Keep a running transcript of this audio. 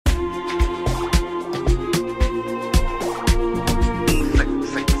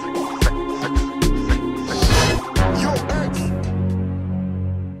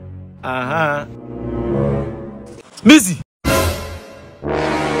Mizzy.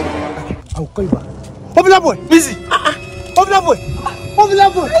 I'll call you back. Popular boy. Mizzy. Popular boy. Popular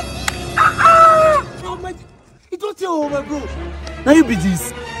boy. Oh my. You don't tell my bro. Now you be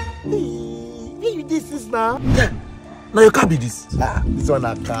this. Where you this is now? Now you can't be this. This one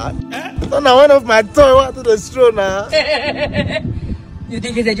a car. This one a one of my toy. What to the straw now? You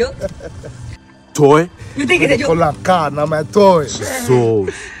think it's a joke? Toy? You think it's a joke? Call a car now my toy. So,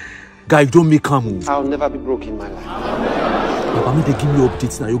 guy, don't make a move. I'll never be broke in my life. Papa, me they give me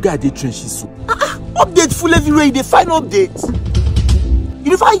updates now. You guys they trenches soon. Update full everywhere. They find updates.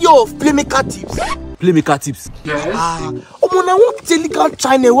 You find your playmaker tips. Playmaker tips. Yes. Oh man, I want Telegram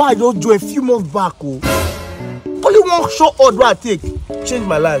channel where I just joined a few months back. Oh. Only one short order I take changed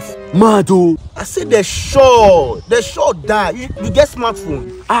my life. Mad oh. I said the short die. You get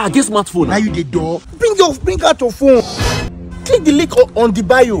smartphone. Get smartphone. Now you the door. Bring out your phone. Click the link on the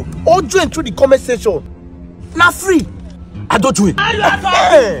bio or join through the comment section. Now free. I don't do it. Now you are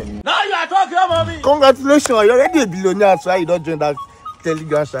talking. Now you are talking, mommy. Congratulations, you're already a billionaire, so you don't join that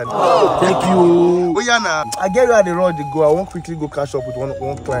Telegram channel. Thank you. Oh yeah, now I get you at the road to go. I won't quickly go catch up with one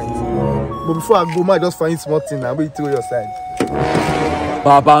client. But before I go, I just find small thing. I'll wait till your side.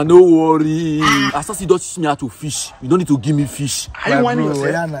 Baba, no worry. As you don't teach me how to fish, you don't need to give me fish. Are you whining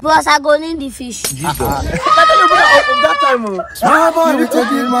yourself? Boss, I go in the fish. I tell you that time. Small boy, we take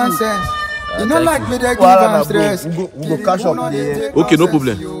give man sense. You don't like me, they give am stress. We go catch up with you. Okay, no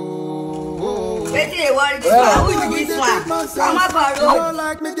problem. Wait till they worry this one. Who is this one? Come up, You don't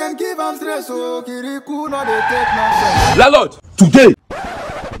like me, then give am stress. So Kirikou, no they take nonsense. Landlord, today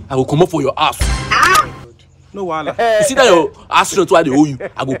I will come up for your house. No wahala. You see that your house rent why they owe you?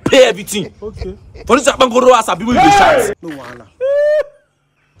 I will pay everything. Okay. For this Abangoro house, people will be shout. No wahala.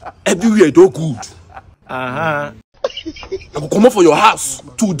 Everywhere do good. I will come up for your house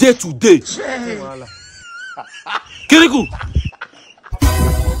today. Kirikou.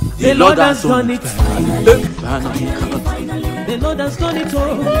 The Lord has done it. The Lord has done it.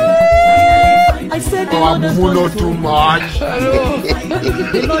 I said the Lord has done it. Too much.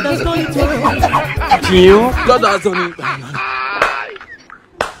 The Lord has done it. Lord has done it.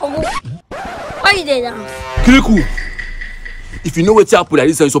 Why you there now? Kirikou. If you know what's happening like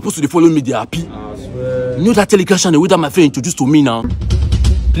this, you're supposed to follow me. They are happy. You know that Telegram channel that my friend introduced to me now.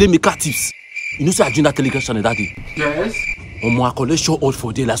 Playmaker tips. You know, so I joined that Telegram channel that day. Yes. I collect short odds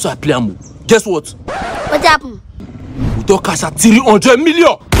for day, like so I play am. Guess what? What happened? We don't cash at 300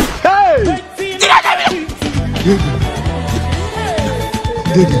 million. Hey! 300 million.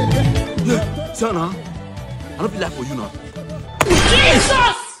 Yeah, see now. I don't feel like for you now.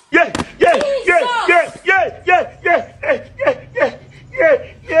 Jesus! Yeah.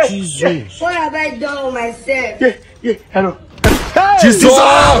 Jesus. what have I done with myself? Yeah. Hello. Jesus.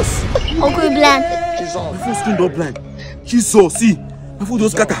 Uncle Bland. My phone screen don't blind. Jesus, see, my phone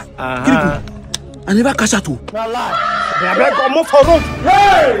just scatter. Kirikou, I never cash out. I beg you, move for road.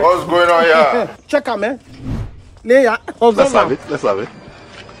 Hey! What's going on here? Check out, man. Leia,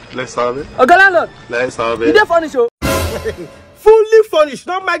 Let's have it. Okay, landlord. Let's have You dey furnish o? Fully furnished.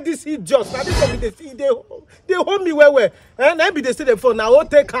 Don't make this idiot. Now this one be the see they hold me well. And then be they say the phone. Now I'll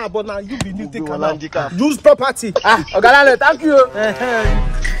take car, but now you be new take car now. Use property. Okay, landlord. Thank you.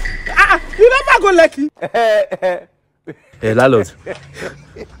 You never go lucky. Hey, landlord.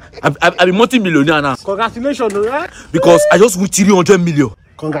 I've been multi-millionaire now. Congratulations, eh? Because I just win 300 million.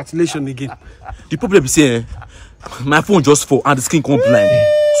 Congratulations again. The problem is saying my phone just fall and the screen come blind.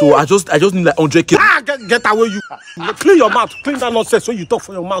 So I just need like 100K. Get away, you. Clean your mouth. Clean that nonsense when you talk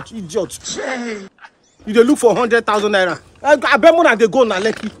for your mouth, idiot. You dey look for 100,000 naira. I bet more than they go now,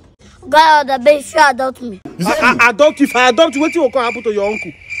 lucky. God, the baby sure adopt me. If I adopt you, what will happen to your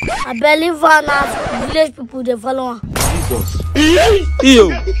uncle? I believe one of village people they follow him. Jesus.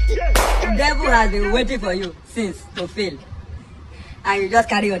 The devil has been waiting for you since to fail. And you just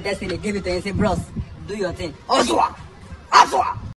carry your destiny, give it to him and say, bros, do your thing. Oswa!